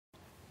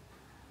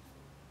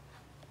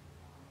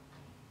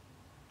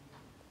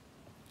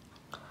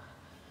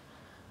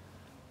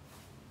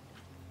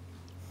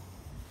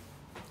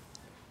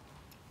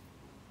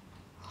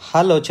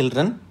Hello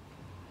children.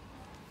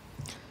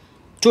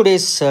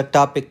 Today's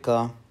topic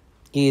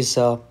is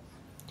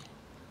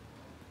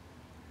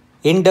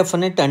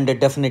indefinite and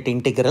definite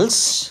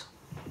integrals.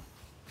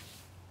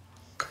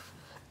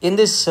 In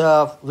this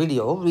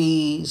video,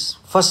 we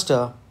first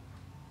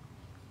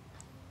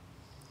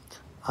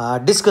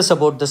discuss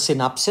about the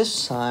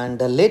synopsis, and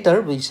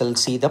later we shall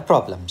see the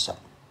problems.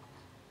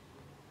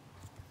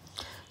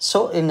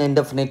 So in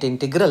indefinite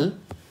integral,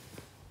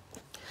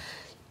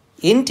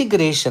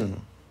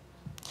 integration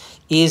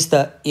is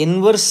the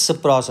inverse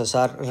process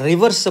or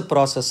reverse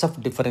process of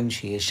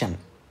differentiation.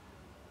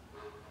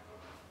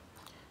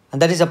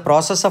 And that is a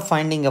process of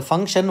finding a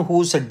function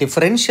whose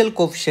differential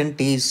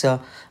coefficient is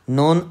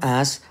known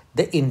as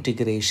the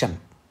integration.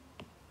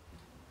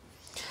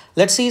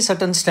 Let's see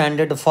certain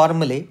standard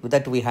formulae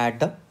that we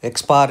had.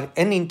 X bar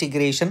n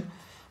integration,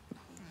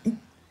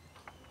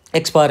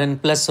 x bar n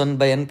plus 1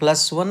 by n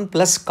plus 1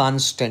 plus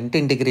constant,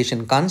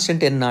 integration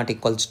constant n not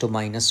equals to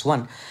minus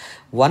 1.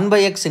 1 by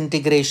x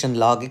integration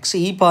log x,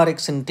 e power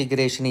x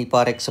integration e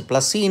power x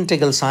plus c,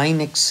 integral sin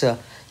x,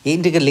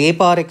 integral a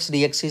power x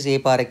dx is a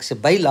power x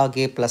by log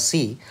a plus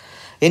c.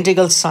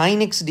 Integral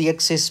sin x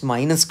dx is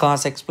minus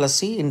cos x plus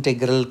c.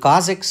 Integral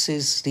cos x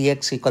is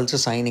dx equals to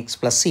sin x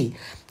plus c.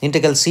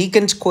 Integral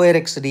secant square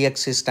x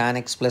dx is tan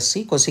x plus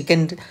c.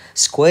 Cosecant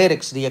square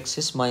x dx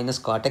is minus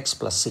cot x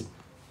plus c.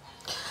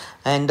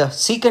 And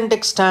secant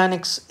x tan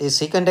x is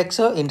secant x.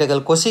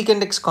 Integral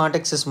cosecant x cot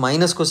x is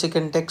minus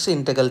cosecant x.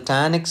 Integral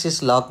tan x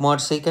is log mod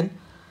secant.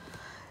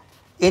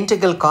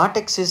 Integral cot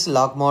x is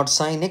log mod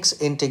sin x.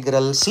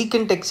 Integral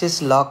secant x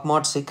is log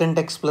mod secant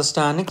x plus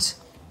tan x.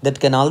 That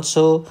can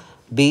also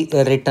be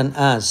written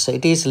as,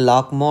 it is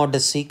log mod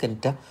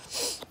secant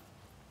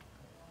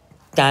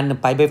tan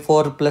pi by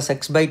 4 plus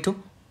x by 2.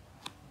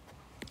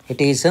 It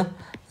is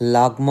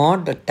log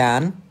mod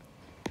tan,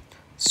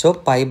 so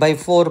pi by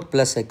 4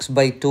 plus x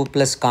by 2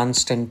 plus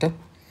constant.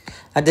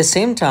 At the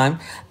same time,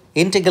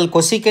 integral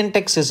cosecant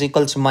x is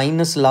equals to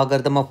minus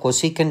logarithm of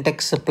cosecant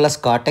x plus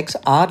cot x,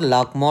 or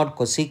log mod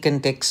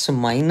cosecant x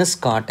minus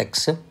cot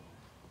x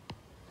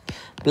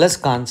plus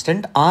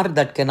constant, or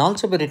that can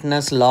also be written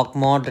as log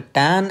mod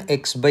tan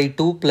x by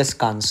 2 plus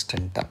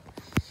constant.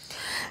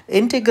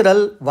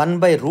 Integral 1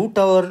 by root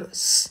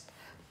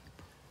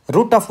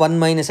of 1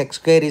 minus x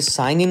square is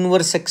sin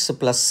inverse x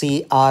plus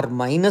c, or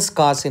minus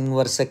cos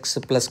inverse x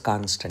plus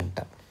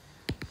constant.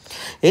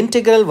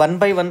 Integral 1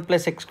 by 1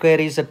 plus x square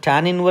is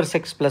tan inverse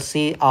x plus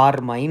c, or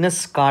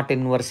minus cot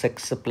inverse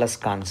x plus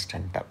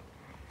constant.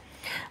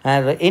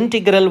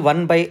 Integral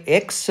 1 by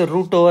x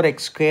root over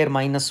x square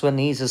minus 1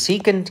 is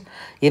secant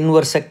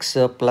inverse x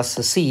plus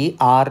c,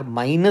 or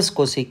minus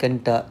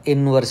cosecant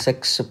inverse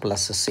x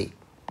plus c.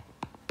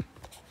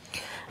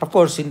 Of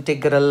course,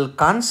 integral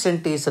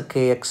constant is a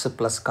kx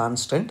plus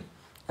constant.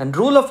 And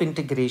rule of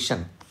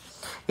integration,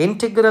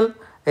 integral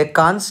a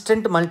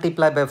constant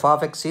multiplied by f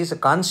of x is a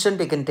constant.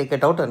 You can take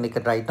it out and you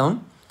can write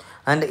down.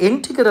 And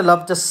integral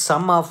of the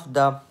sum of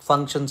the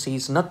functions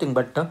is nothing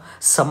but the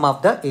sum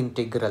of the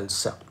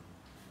integrals.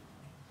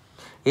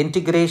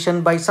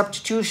 Integration by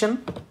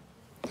substitution.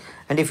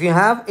 And if you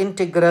have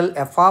integral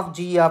f of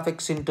g of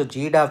x into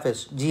g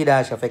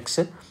dash of x,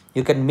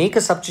 you can make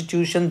a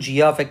substitution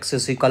g of x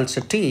is equals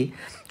to t,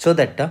 so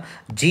that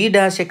g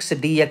dash x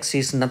dx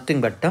is nothing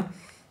but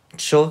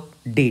so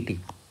dt.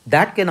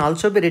 That can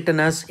also be written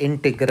as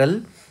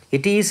integral.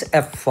 It is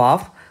f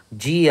of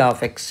g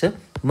of x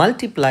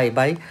multiplied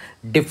by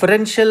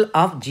differential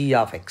of g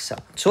of x.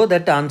 So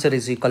that answer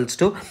is equals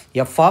to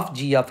f of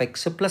g of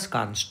x plus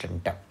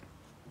constant.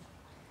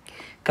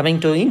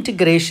 Coming to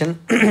integration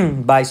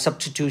by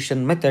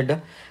substitution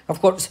method, of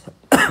course,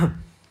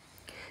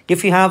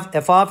 if you have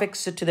f of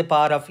x to the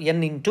power of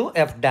n into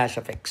f dash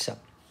of x.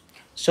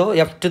 So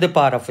f to the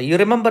power of, you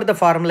remember the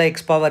formula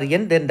x power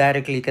n, then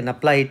directly you can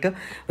apply it.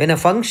 When a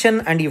function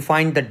and you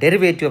find the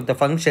derivative of the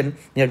function,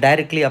 you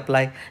directly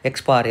apply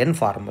x power n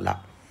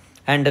formula.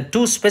 And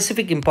two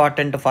specific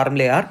important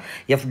formulae are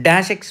f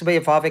dash x by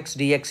f of x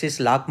dx is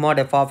log mod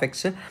f of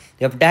x.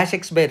 F dash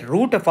x by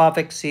root f of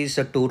x is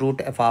 2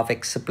 root f of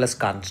x plus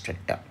constant.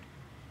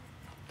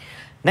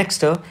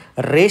 Next,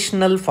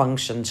 rational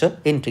functions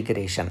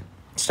integration.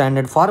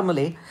 Standard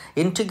formulae,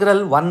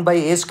 integral 1 by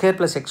a square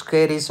plus x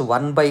square is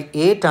 1 by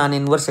a tan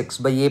inverse x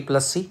by a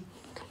plus c.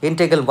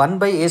 Integral 1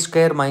 by a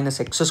square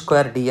minus x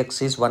square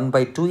dx is 1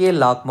 by 2a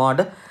log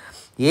mod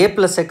a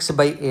plus x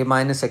by a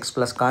minus x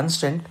plus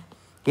constant.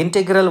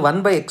 Integral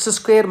 1 by x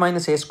square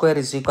minus a square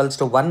is equals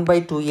to 1 by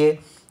 2a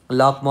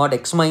log mod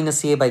x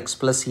minus a by x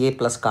plus a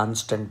plus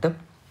constant.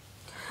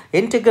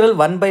 Integral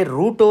 1 by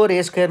root over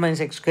a square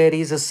minus x square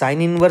is a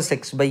sin inverse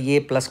x by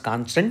a plus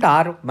constant,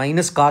 or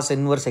minus cos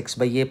inverse x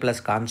by a plus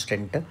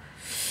constant.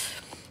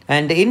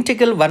 And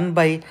integral 1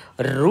 by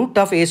root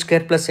of a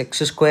square plus x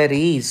square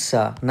is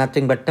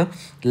nothing but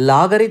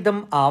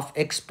logarithm of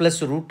x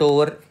plus root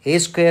over a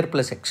square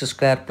plus x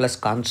square plus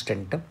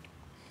constant.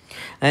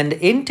 and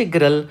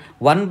integral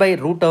 1 by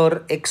root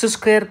over x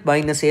square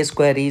minus a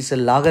square is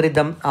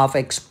logarithm of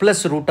x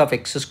plus root of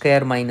x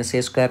square minus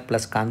a square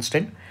plus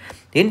constant.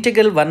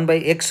 Integral 1 by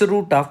x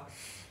root of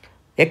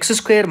x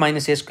square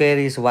minus a square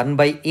is 1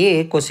 by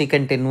a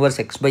cosecant inverse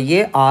x by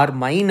a, or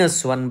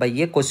minus 1 by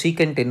a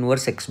cosecant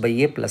inverse x by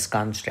a plus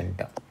constant.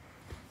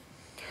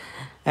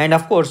 And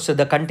of course,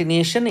 the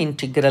continuation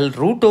integral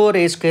root over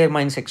a square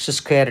minus x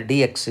square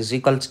dx is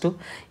equals to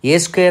a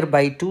square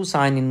by 2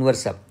 sine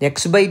inverse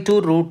x by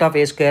 2 root of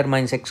a square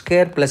minus x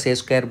square plus a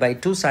square by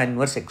 2 sine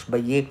inverse x by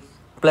a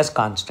plus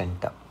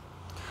constant.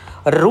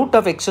 Root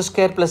of x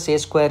square plus a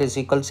square is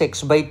equals to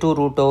x by 2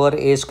 root over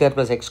a square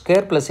plus x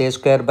square plus a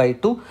square by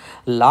 2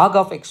 log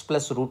of x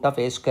plus root of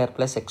a square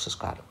plus x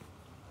square.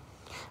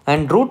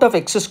 And root of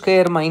x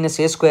square minus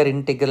a square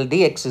integral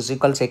dx is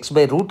equals to x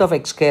by root of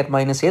x square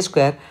minus a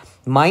square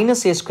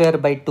minus a square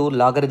by 2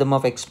 logarithm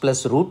of x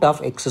plus root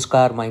of x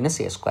square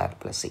minus a square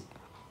plus c.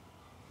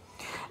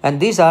 And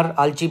these are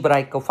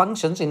algebraic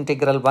functions,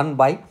 integral 1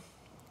 by,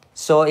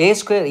 so a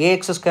square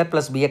ax square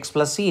plus bx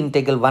plus c,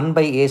 integral 1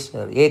 by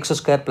ax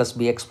square plus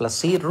bx plus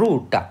c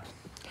root.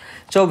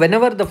 So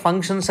whenever the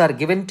functions are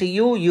given to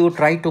you, you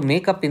try to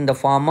make up in the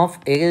form of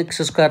ax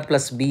square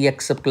plus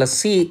bx plus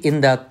c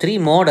in the three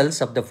models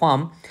of the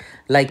form,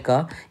 like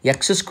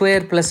x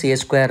square plus a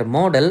square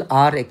model,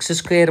 or x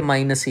square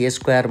minus a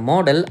square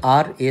model,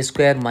 or a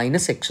square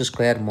minus x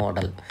square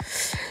model.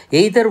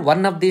 Either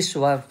one of these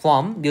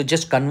form you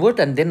just convert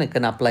and then you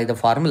can apply the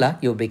formula,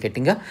 you will be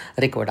getting a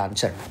required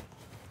answer.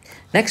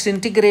 Next,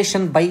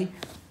 integration by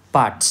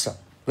parts.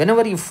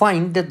 Whenever you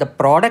find the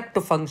product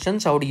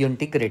functions, how do you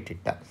integrate it?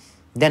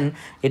 Then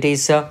it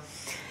is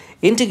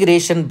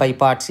integration by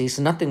parts is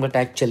nothing but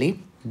actually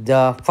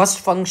the first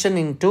function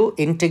into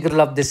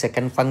integral of the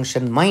second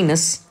function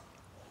minus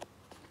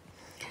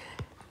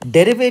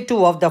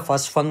derivative of the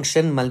first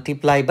function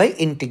multiplied by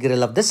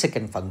integral of the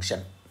second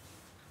function.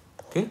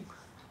 Okay,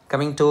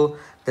 coming to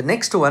the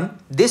next one,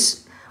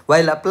 this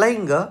while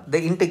applying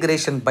the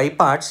integration by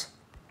parts,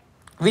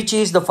 which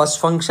is the first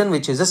function,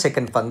 which is the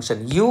second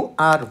function, u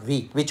or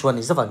v, which one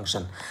is the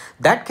function,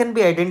 that can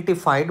be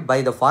identified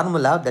by the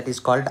formula that is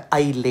called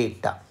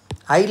ILATE.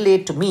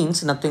 ILATE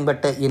means nothing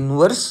but the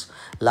inverse,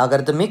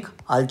 logarithmic,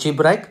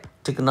 algebraic,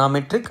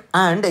 trigonometric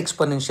and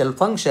exponential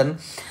function.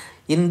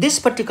 In this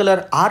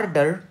particular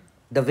order,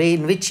 the way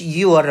in which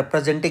you are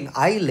representing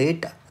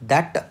ILATE,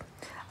 that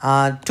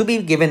to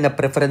be given a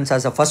preference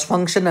as a first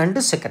function and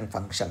a second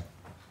function.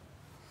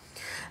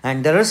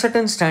 And there are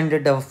certain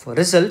standard of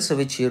results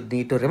which you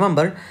need to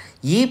remember.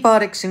 E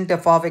power x into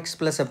f of x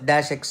plus f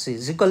dash x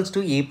is equals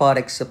to e power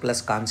x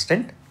plus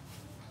constant.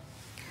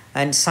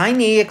 And sin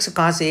ax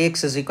cos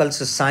ax is equals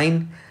to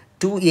sin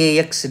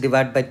 2ax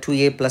divided by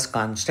 2a plus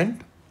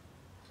constant.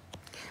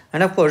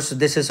 And of course,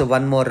 this is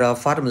one more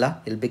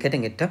formula. You'll be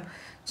getting it.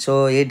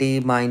 So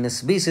AD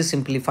minus BC,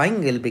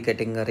 simplifying, you'll be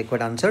getting a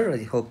required answer.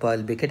 I hope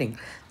I'll be getting.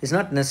 It's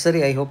not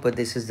necessary. I hope there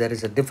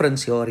is a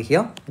difference over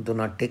here. Do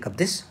not take up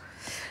this.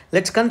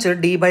 Let's consider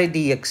d by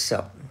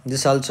dx.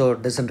 This also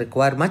doesn't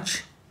require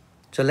much.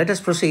 So let us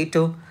proceed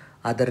to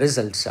other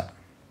results.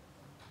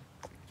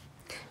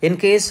 In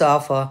case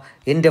of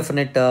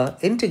indefinite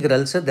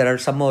integrals, there are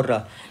some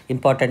more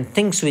important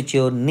things which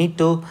you need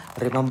to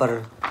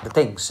remember the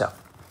things.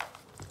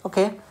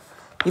 Okay,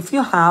 if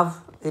you have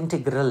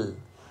integral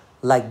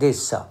like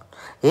this,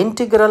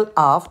 integral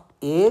of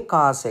a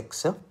cos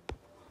x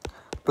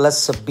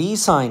plus b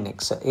sin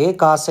x, a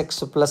cos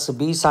x plus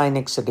b sin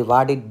x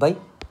divided by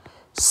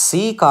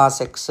c cos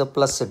x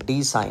plus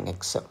d sin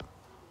x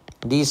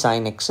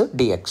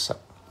dx.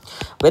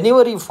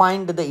 Whenever you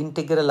find the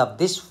integral of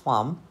this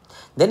form,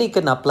 then you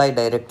can apply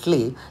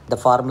directly the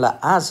formula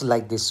as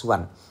like this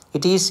one.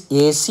 It is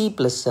AC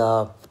plus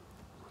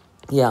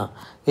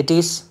it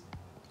is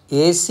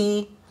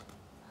AC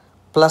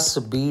plus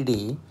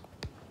BD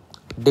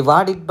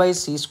divided by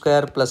c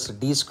square plus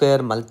d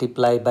square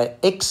multiplied by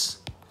x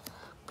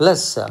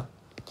plus AD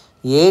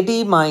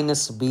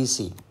minus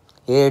BC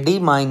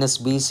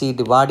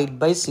divided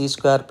by c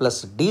square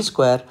plus d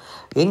square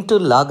into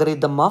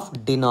logarithm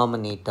of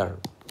denominator.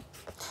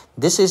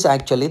 This is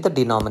actually the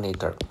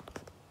denominator,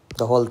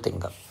 the whole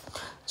thing.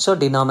 So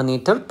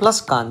denominator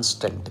plus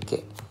constant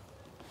k.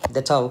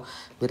 That's how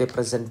we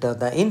represent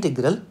the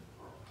integral.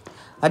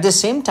 At the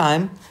same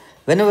time,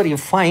 whenever you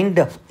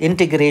find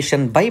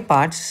integration by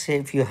parts,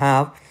 if you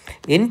have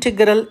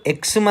integral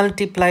x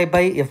multiplied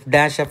by f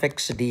dash of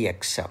x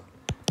dx,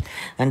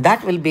 and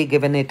that will be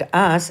given it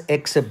as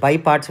x by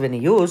parts when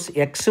you use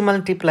x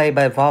multiplied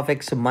by f of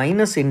x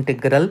minus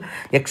integral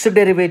x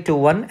derivative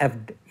 1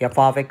 f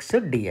of x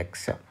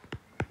dx.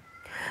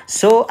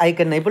 So I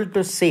can able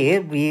to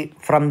say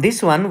from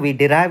this one we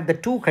derive the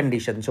two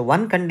conditions. So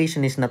one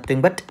condition is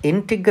nothing but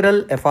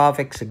integral f of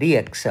x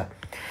dx,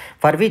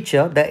 for which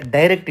the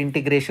direct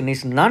integration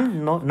is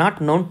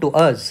not known to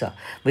us.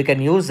 We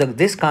can use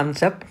this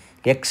concept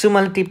x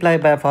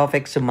multiplied by f of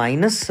x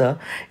minus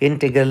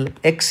integral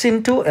x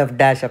into f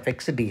dash of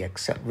x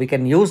dx. We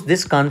can use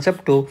this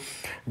concept to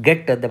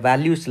get the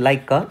values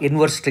like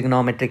inverse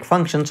trigonometric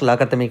functions,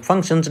 logarithmic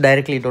functions.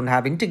 Directly don't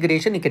have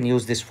integration, you can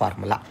use this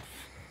formula.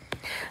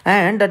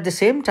 And at the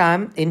same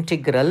time,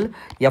 integral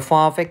f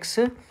of x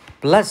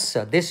plus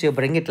this you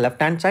bring it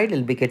left hand side,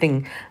 you'll be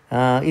getting,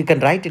 you can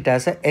write it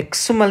as a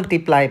x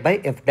multiplied by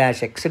f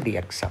dash x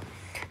dx.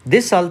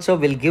 This also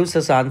will give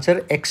us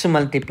answer x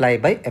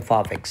multiplied by f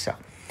of x.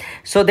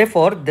 So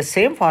therefore, the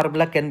same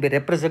formula can be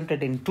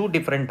represented in two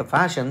different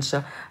fashions.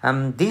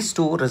 These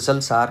two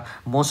results are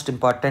most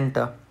important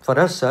for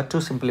us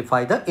to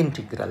simplify the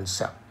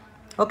integrals.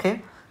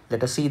 Okay,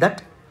 let us see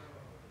that.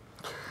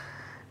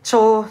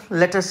 So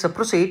let us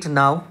proceed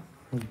now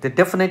the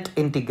definite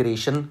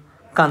integration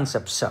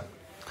concepts.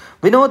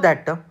 We know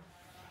that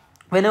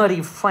whenever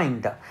you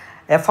find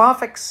f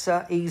of x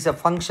is a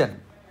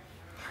function,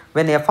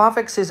 when f of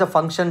x is a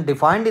function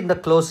defined in the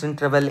closed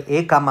interval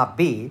a comma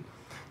b,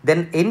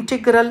 then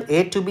integral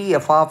a to b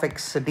f of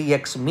x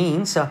dx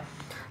means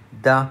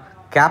the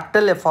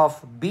capital F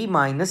of b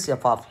minus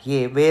f of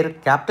a, where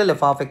capital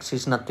F of x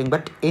is nothing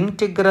but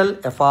integral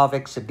f of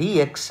x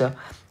dx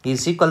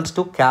is equals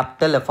to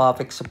capital F of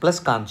x plus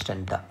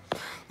constant.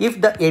 If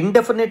the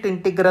indefinite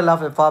integral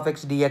of f of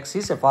x dx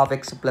is f of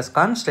x plus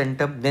constant,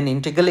 then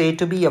integral a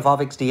to b f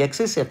of x dx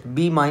is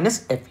fb minus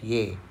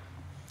fa,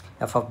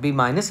 f of b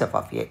minus f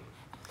of a.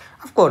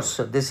 Of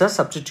course, this is a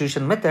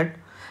substitution method,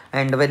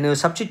 and when you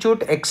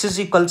substitute x is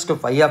equals to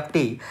phi of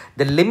t,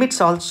 the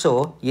limits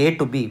also a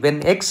to b.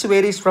 When x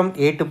varies from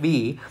a to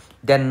b,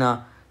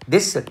 then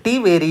this t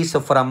varies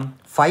from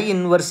phi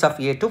inverse of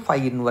a to phi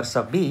inverse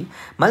of b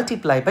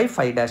multiplied by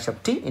phi dash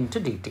of t into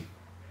dt.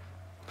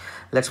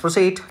 Let's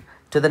proceed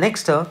to the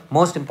next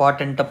most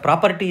important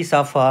properties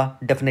of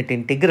definite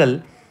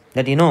integral.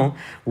 That you know,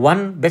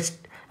 one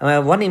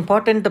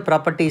important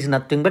property is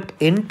nothing but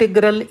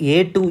integral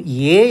a to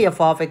a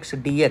f of x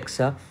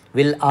dx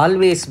will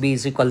always be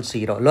is equal to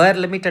 0. Lower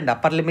limit and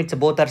upper limits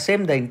both are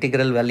same. The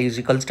integral value is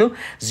equals to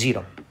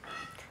 0.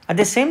 At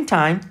the same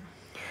time,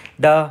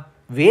 the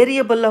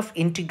variable of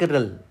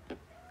integral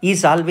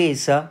is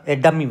always a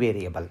dummy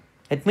variable.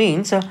 It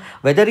means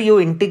whether you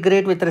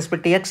integrate with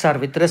respect to x or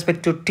with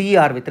respect to t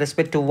or with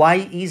respect to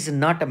y is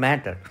not a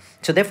matter.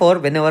 So therefore,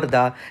 whenever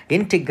the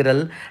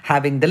integral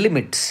having the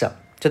limits,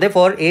 so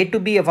therefore a to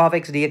b f of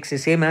x dx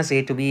is same as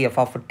a to b f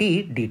of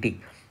t dt.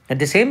 At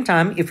the same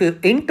time, if you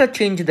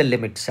interchange the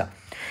limits,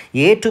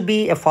 a to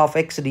b f of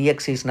x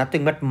dx is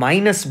nothing but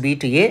minus b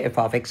to a f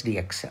of x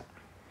dx.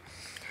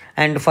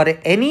 And for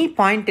any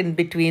point in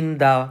between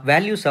the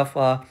values of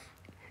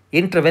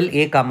interval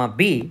a comma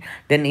b,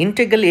 then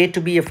integral a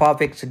to b f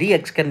of x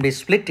dx can be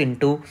split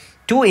into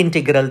two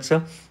integrals,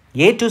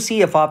 a to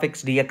c f of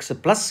x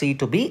dx plus c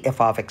to b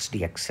f of x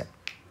dx.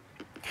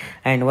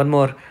 And one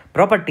more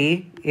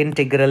property,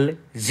 integral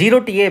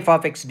 0 to a f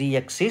of x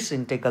dx is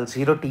integral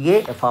 0 to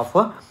a f of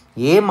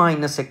a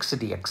minus x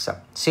dx.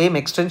 Same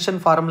extension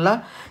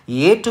formula,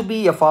 a to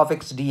b f of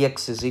x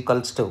dx is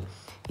equals to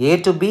a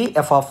to b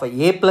f of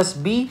a plus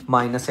b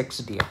minus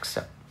x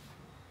dx.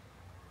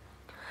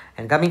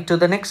 And coming to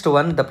the next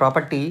one, the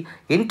property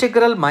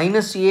integral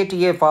minus a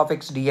to a f of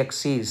x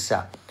dx is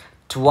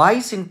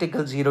twice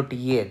integral 0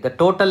 to a. The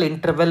total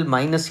interval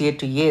minus a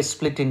to a is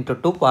split into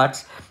two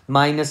parts,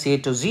 minus a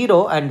to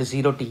 0 and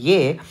 0 to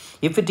a.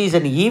 If it is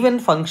an even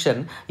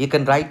function, you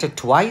can write it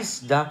twice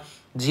the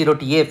 0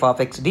 to a f of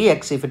x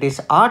dx. If it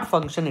is odd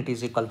function, it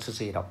is equal to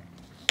 0.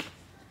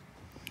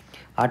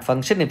 Odd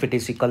function if it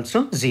is equal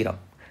to 0.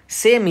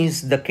 Same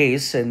is the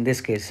case in this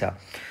case.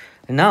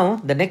 Now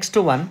the next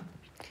one,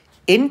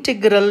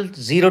 integral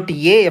 0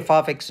 to a f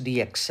of x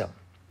dx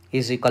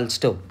is equals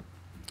to,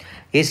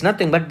 is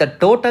nothing but the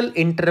total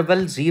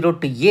interval 0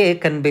 to a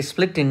can be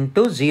split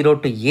into 0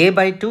 to a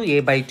by 2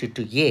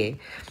 to a.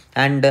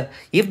 And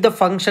if the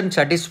function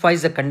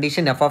satisfies the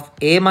condition f of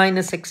a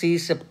minus x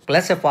is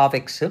plus f of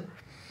x,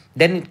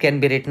 then it can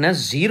be written as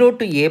 0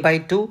 to a by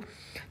 2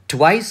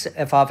 twice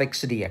f of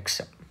x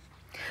dx.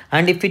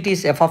 And if it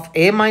is f of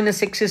a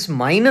minus x is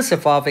minus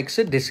f of x,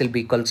 this will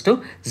be equals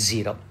to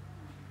 0.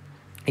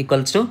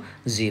 Equals to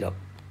 0.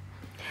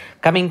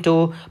 Coming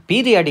to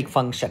periodic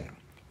function.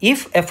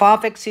 If f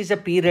of x is a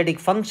periodic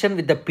function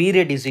with the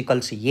period is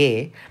equals to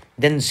a,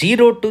 then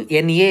 0 to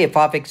na f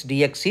of x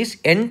dx is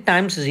n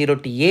times 0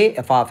 to a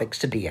f of x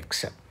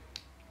dx.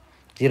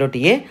 0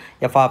 to a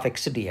f of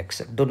x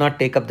dx. Do not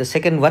take up the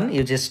second one,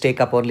 you just take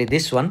up only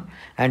this one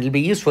and it will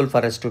be useful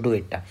for us to do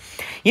it.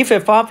 If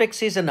f of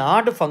x is an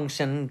odd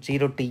function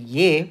 0 to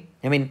a,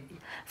 I mean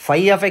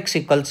phi of x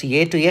equals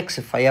a to x,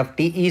 phi of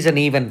t is an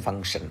even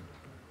function.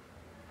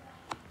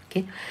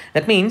 Okay,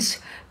 that means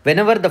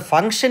whenever the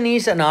function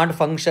is an odd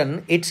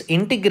function, its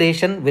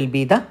integration will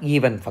be the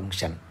even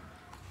function.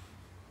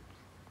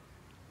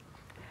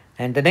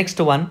 And the next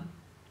one,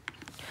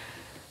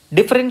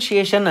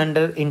 differentiation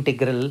under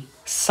integral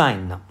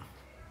sign.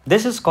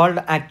 This is called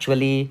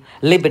actually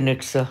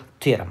Leibniz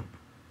theorem.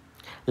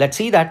 Let's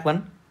see that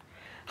one.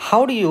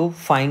 How do you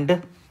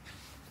find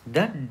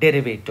the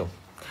derivative?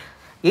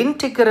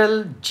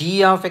 Integral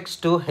g of x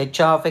to h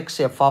of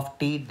x f of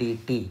t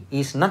dt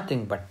is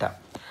nothing but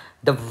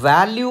the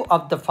value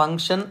of the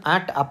function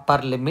at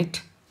upper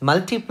limit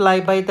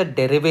multiplied by the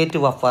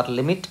derivative of upper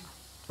limit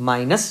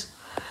minus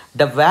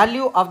the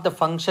value of the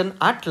function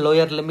at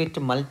lower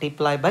limit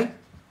multiplied by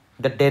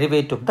the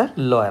derivative of the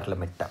lower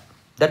limit.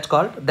 That's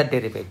called the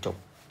derivative.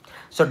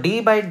 So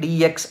d by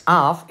dx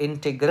of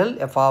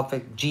integral f of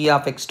x, g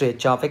of x to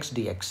h of x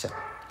dx.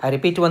 I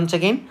repeat once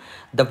again,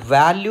 the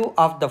value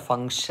of the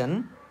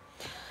function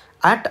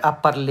at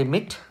upper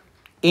limit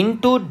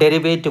into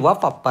derivative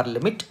of upper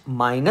limit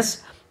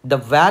minus the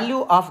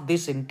value of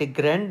this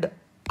integrand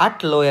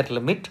at lower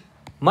limit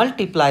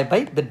multiplied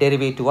by the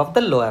derivative of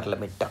the lower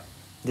limit.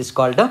 This is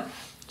called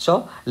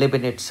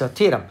Leibniz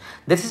theorem.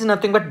 This is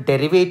nothing but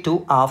derivative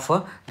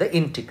of the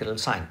integral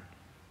sign.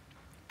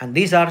 And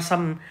these are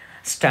some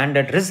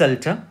standard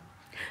result.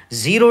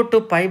 0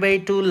 to pi by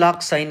 2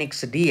 log sin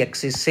x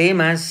dx is same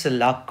as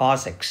log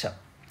cos x.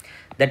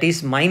 That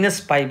is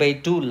minus pi by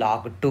 2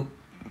 log 2.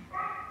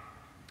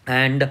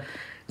 And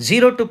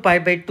 0 to pi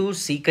by 2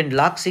 secant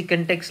log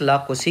secant x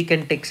log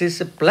cosecant x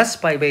is plus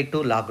pi by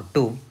 2 log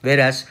 2.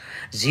 Whereas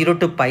 0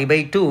 to pi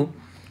by 2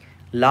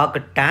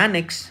 log tan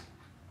x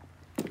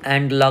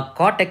and log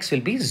cot x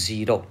will be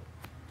 0.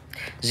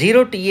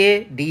 0 to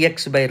a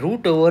dx by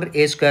root over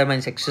a square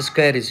minus x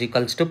square is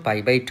equals to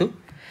pi by 2.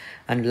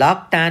 And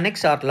log tan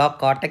x or log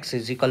cot x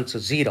is equals to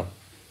 0.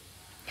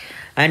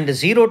 And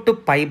 0 to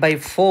pi by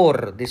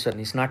 4, this one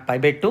is not pi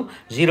by 2,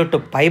 0 to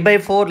pi by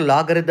 4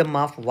 logarithm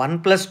of 1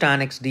 plus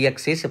tan x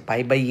dx is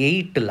pi by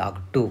 8 log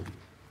 2.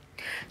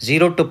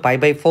 0 to pi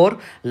by 4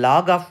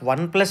 log of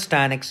 1 plus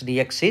tan x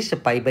dx is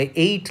pi by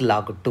 8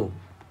 log 2.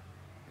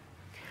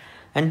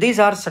 And these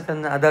are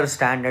certain other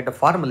standard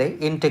formulae.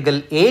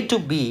 Integral a to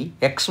b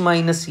x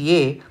minus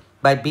a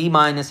by b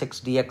minus x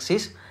dx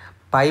is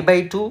pi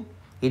by 2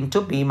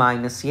 into b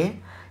minus a.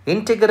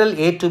 Integral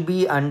a to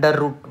b under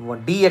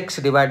root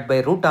dx divided by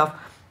root of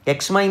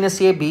x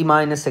minus a b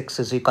minus x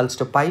is equals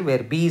to pi,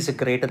 where b is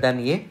greater than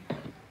a.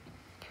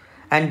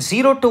 And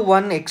 0 to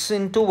 1 x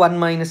into 1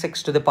 minus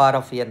x to the power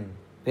of n.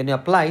 When you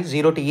apply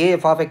 0 to a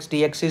f of x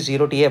dx is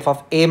 0 to a f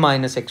of a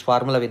minus x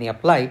formula, when you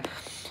apply,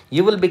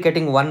 you will be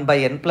getting 1 by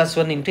n plus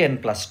 1 into n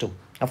plus 2.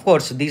 Of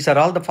course, these are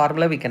all the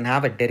formula. We can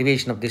have a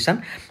derivation of this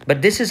one.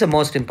 But this is the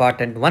most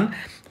important one.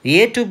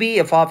 A to b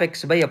f of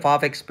x by f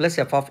of x plus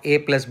f of a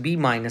plus b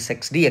minus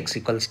x dx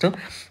equals to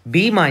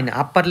b minus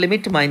upper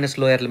limit minus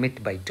lower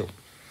limit by 2.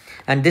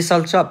 And this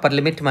also upper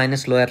limit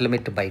minus lower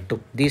limit by 2.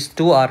 These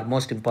two are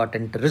most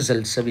important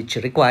results which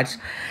requires,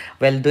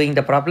 while doing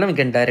the problem, you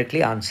can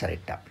directly answer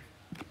it.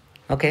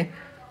 Okay.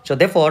 So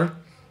therefore,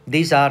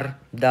 these are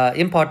the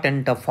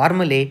important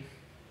formulae.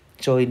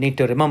 So you need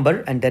to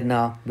remember, and then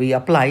we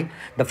apply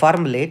the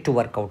formulae to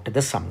work out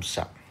the sums.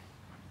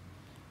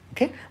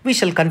 Okay, we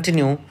shall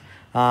continue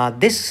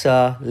this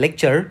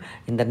lecture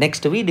in the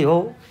next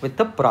video with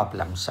the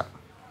problems.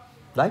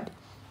 Right?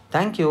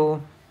 Thank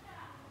you.